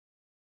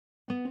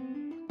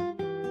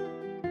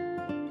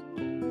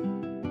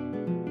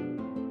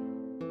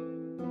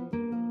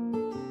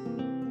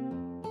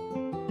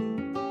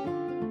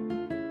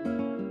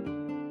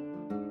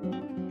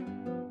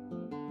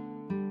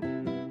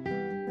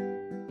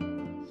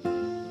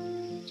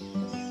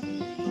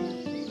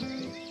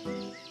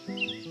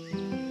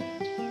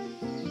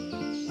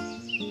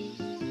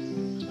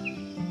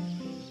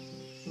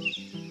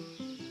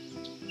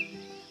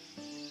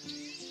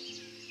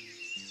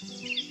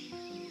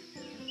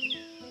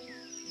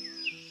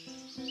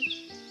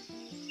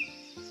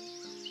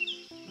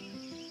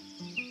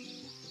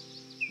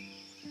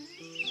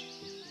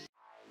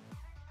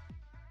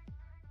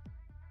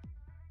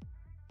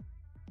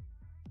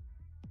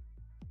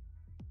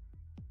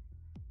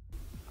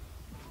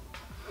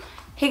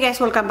Hey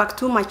guys, welcome back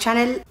to my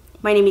channel.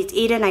 My name is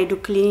Eden. I do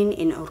cleaning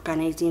and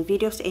organizing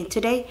videos, and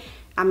today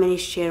I'm going to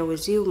share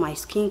with you my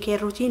skincare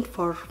routine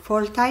for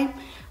fall time.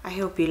 I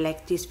hope you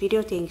like this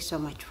video. Thank you so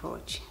much for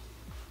watching.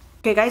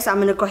 Okay guys, I'm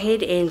going to go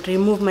ahead and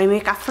remove my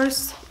makeup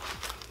first.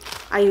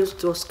 I use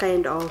those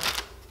kind of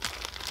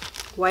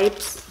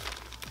wipes.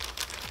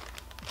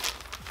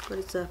 What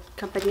is the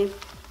company?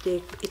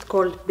 It's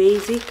called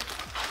Basic,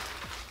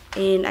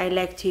 and I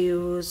like to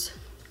use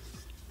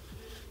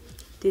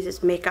this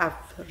is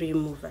makeup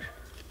remover.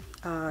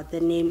 The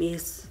name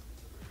is,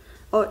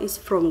 it's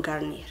from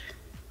Garnier.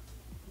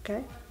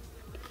 Okay,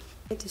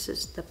 this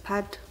is the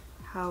pad,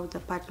 how the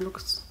pad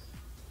looks.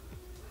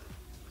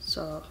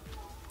 So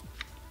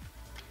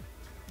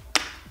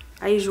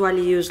I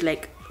usually use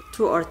like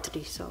 2 or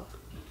 3, so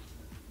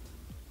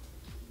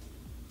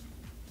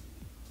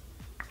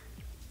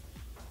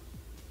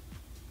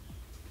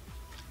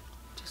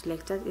just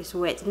like that. It's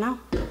wet now,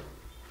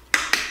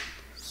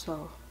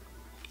 so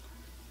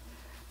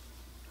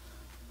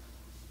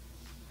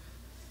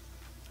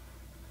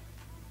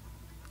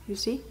you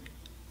see.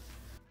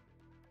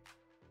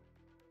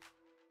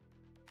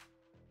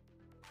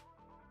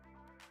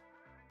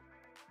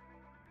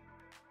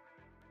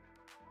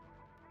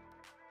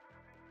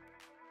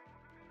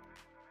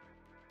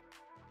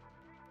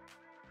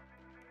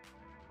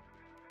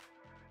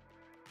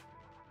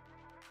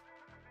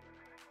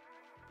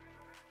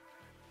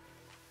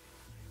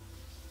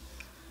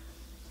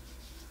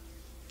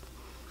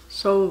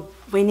 So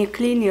when you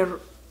clean your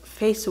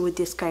face with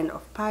this kind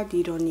of pad,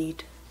 you don't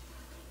need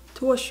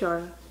to wash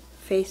your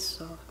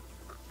face,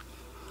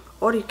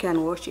 or you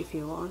can wash if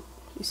you want.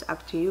 It's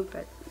up to you,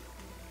 but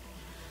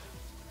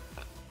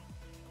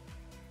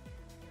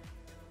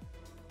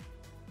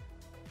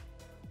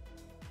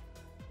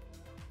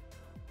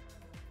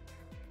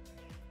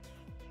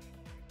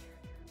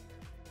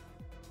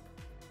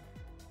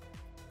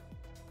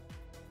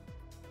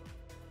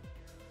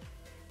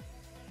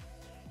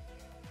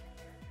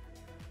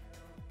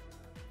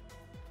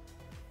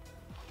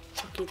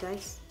okay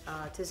guys,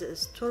 this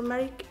is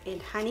turmeric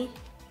and honey,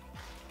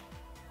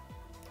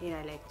 and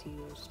I like to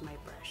use my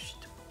brush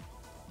too.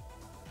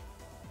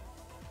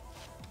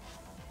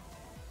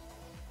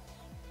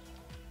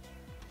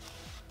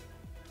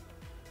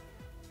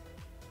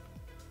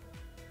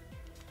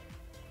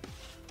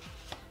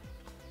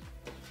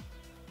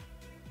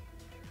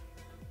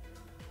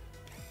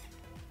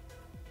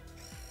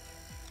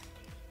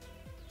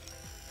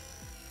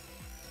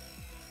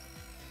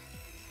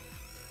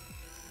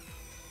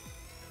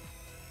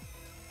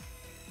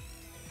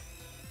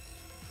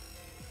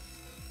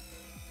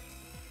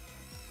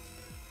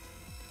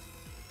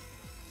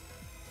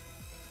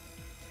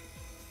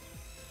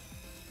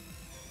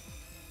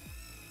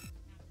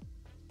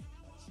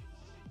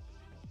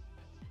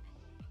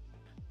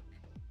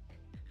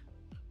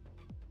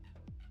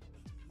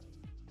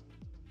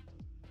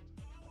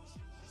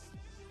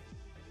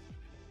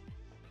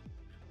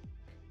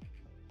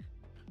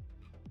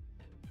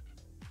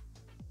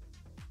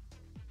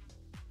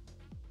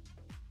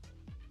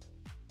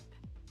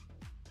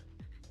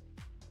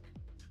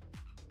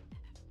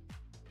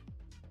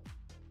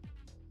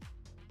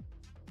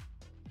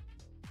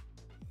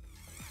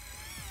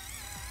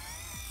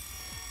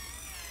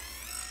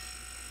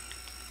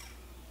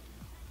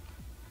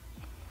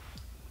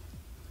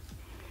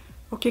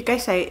 Okay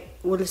guys, I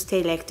will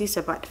stay like this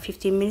about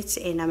 15 minutes,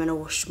 and I'm gonna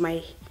wash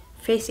my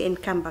face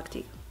and come back to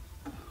you.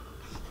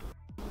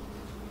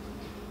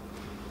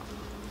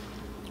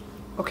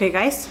 Okay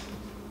guys,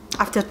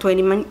 after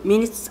 20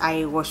 minutes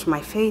I wash my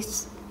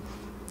face.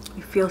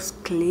 It feels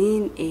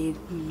clean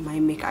and my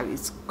makeup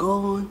is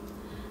gone.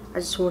 I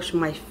just wash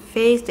my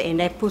face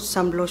and I put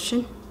some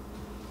lotion.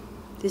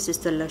 This is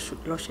the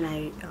lotion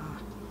I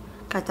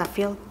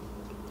Cetaphil.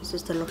 This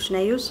is the lotion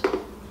I use.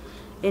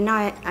 And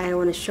now I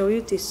want to show you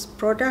this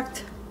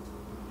product.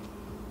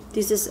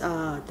 This is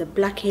the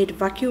Blackhead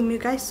vacuum, you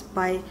guys,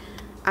 by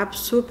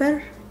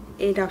Super,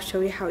 and I'll show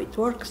you how it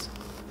works.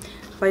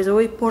 By the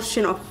way,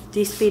 portion of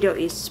this video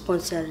is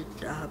sponsored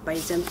by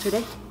them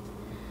today.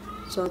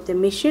 So the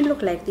machine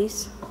look like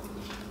this.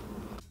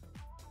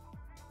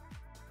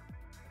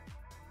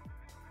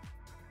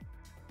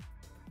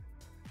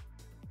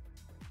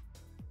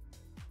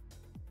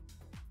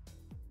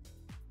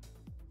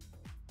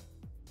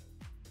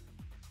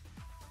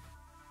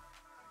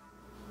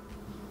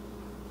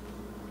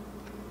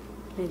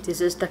 And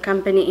this is the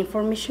company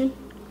information,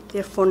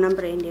 their phone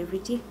number and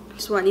everything.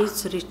 This one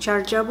is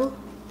rechargeable.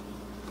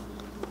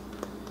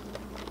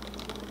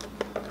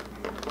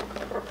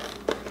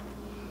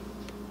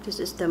 This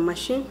is the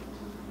machine,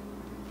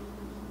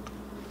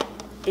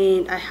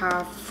 and I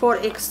have 4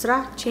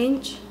 extra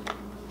change.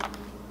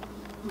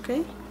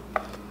 Okay,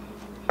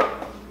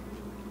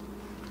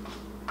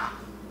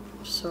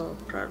 so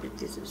probably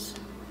this is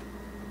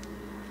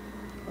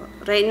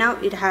right now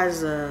it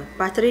has a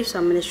battery, so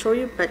I'm going to show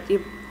you, but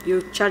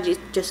you charge it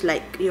just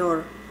like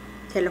your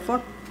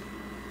telephone,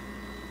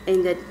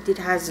 and that it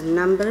has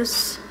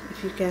numbers,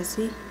 if you can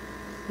see.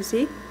 You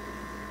see,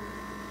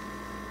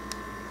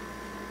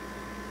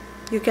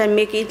 You can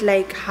make it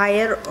like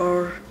higher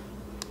or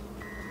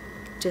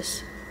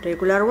just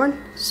regular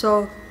one.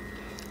 So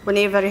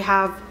whenever you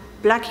have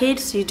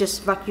blackheads, you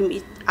just vacuum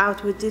it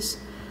out with this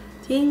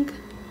thing.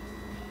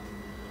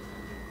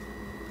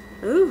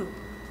 Ooh.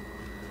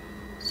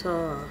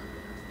 So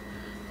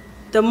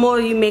the more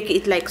you make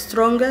it like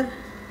stronger,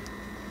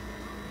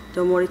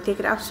 the more you take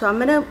it out. So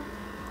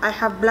I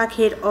have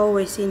blackhead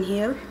always in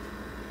here,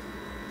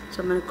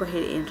 so I'm gonna go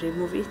ahead and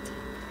remove it.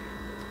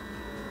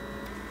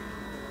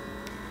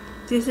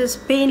 This is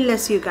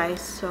painless, you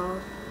guys, so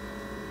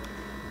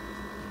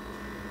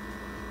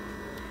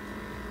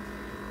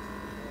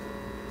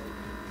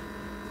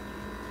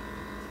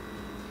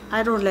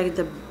I don't like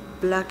the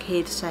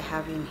blackheads I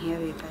have in here,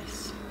 you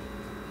guys.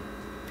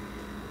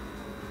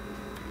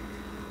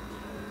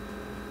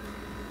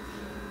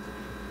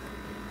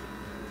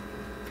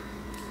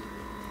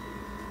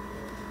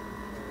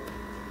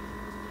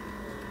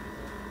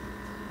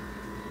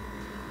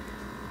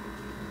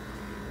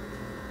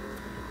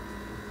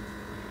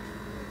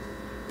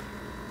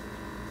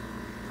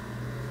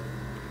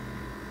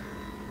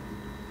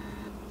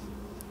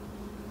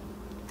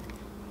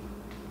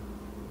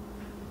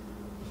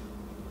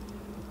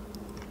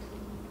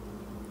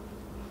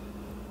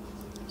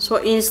 So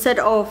instead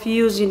of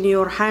using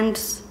your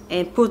hands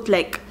and put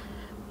like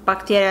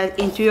bacteria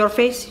into your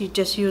face, you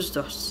just use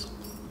those.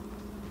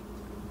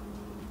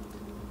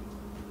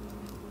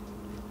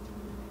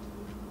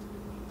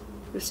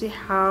 You see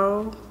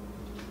how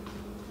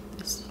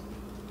this.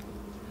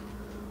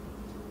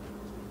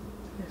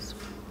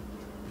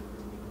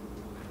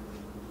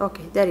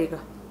 Okay, there you go.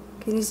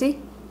 Can you see?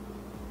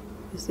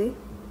 You see?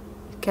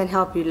 It can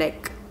help you,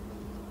 like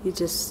you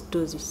just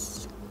do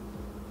this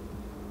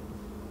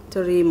to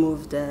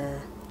remove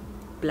the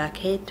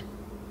blackhead.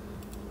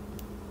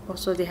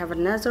 Also, they have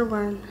another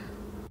one,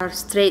 are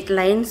straight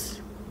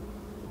lines,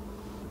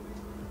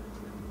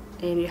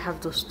 and you have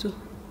those two.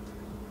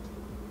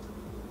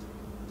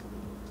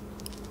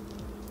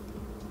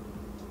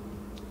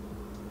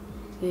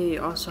 And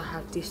you also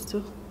have these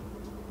two,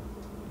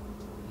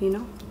 you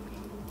know.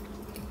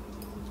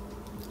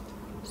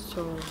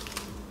 So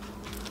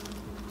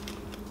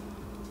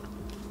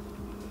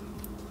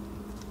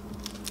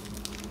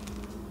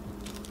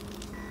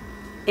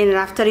and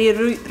after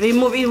you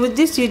remove it with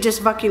this, you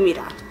just vacuum it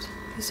out.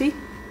 You see?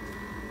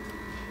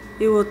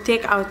 You will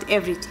take out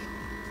everything.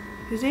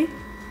 You see?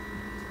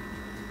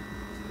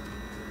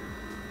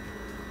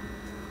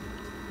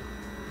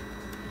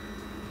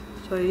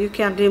 So you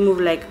can remove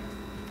like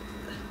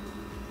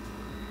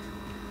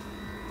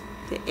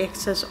the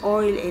excess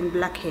oil and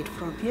blackhead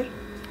from here.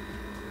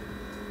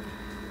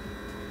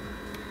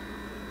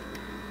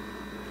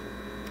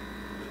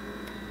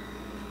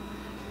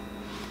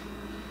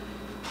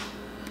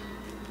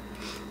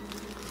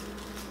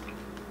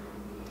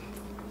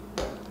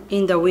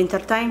 In the winter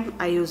time,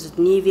 I use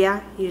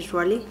Nivea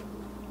usually.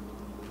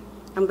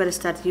 I'm gonna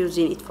start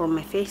using it for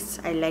my face.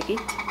 I like it,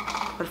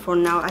 but for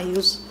now I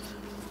use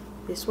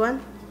this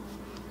one.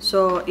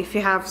 So if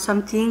you have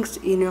some things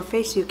in your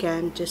face, you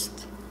can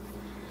just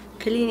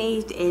clean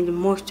it and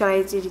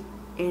moisturize it,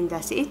 and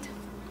that's it.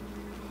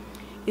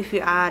 If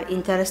you are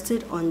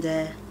interested on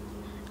the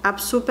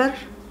Super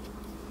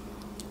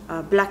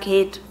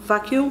Blackhead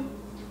vacuum,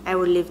 I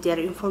will leave their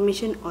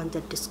information on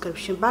the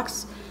description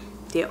box.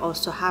 They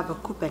also have a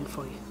coupon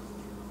for you.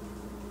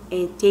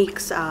 And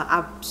thanks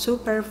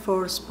Super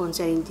for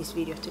sponsoring this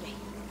video today.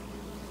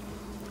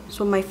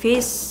 So my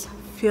face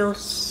feels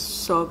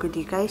so good,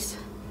 you guys.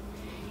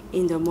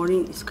 In the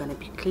morning it's gonna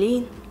be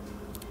clean.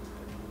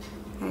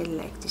 I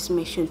like this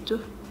machine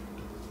too.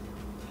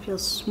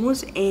 Feels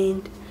smooth,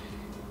 and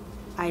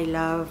I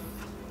love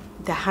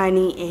the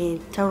honey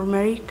and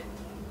turmeric.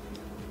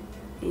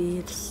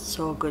 It's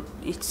so good.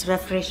 It's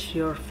refresh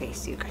your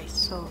face, you guys.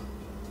 So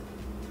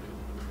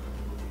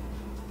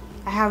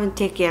I haven't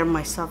taken care of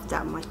myself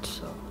that much,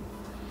 so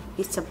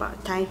it's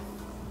about time.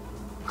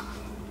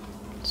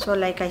 So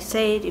like I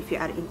said, if you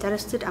are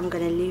interested, I'm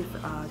gonna leave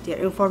their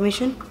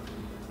information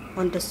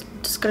on the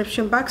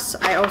description box.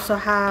 I also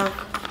have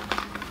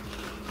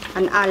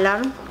an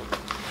alarm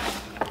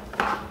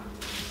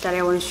that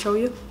I want to show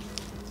you.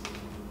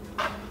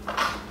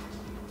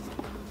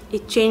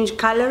 It changes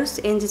colors,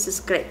 and this is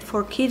great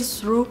for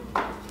kids' room,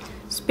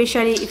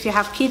 especially if you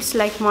have kids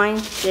like mine.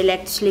 They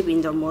like to sleep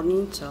in the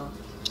morning, so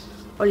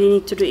all you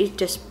need to do is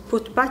just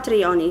put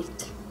battery on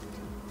it,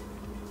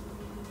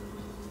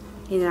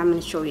 and I'm going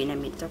to show you in a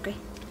minute, okay?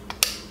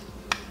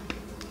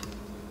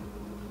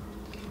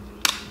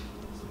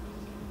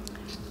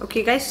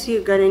 Okay guys,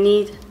 you're gonna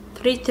need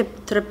 3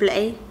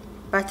 AAA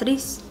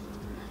batteries,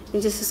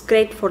 and this is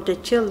great for the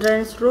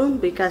children's room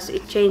because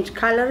it changes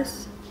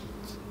colors.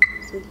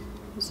 See?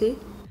 You see?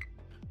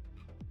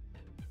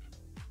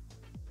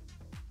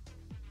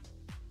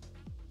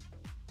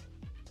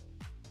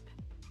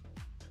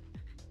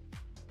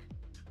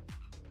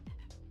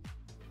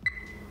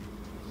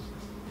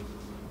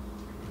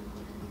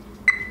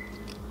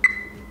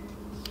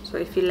 So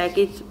if you like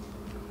it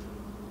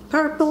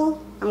purple,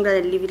 I'm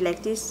gonna leave it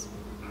like this.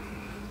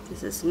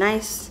 This is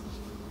nice.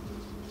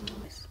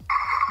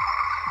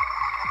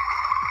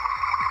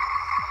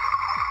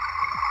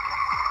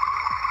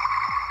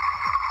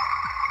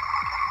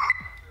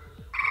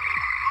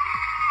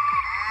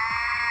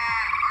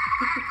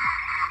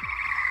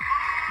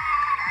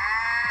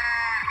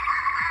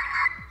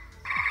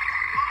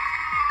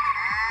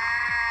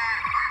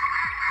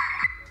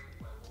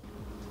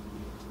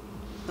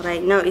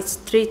 outside. No, it's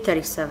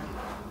 337,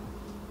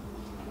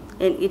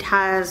 and it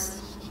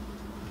has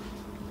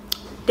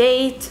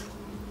date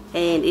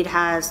and it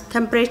has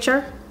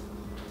temperature.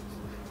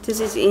 This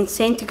is in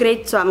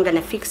centigrade, so I'm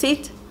gonna fix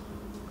it.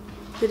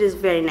 It is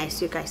very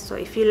nice, you guys. So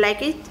if you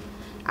like it,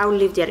 I will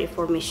leave their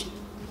information.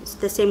 It's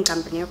the same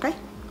company, okay?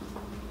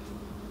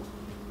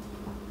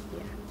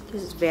 Yeah,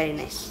 this is very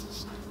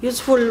nice,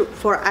 useful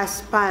for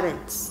us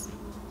parents.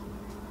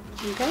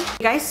 Okay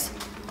guys,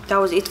 that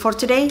was it for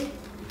today.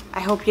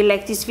 I hope you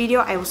like this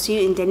video. I will see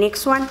you in the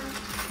next one.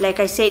 Like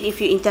I said, if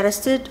you're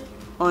interested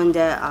on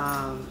the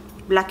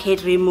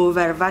Blackhead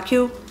remover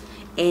vacuum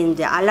and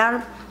the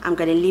alarm, I'm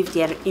gonna leave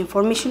their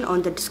information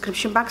on the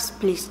description box.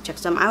 Please check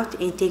them out,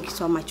 and thank you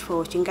so much for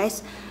watching,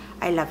 guys.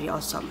 I love you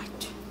all so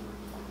much.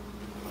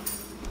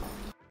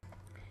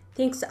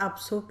 Thanks Up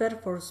Super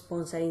for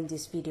sponsoring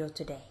this video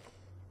today.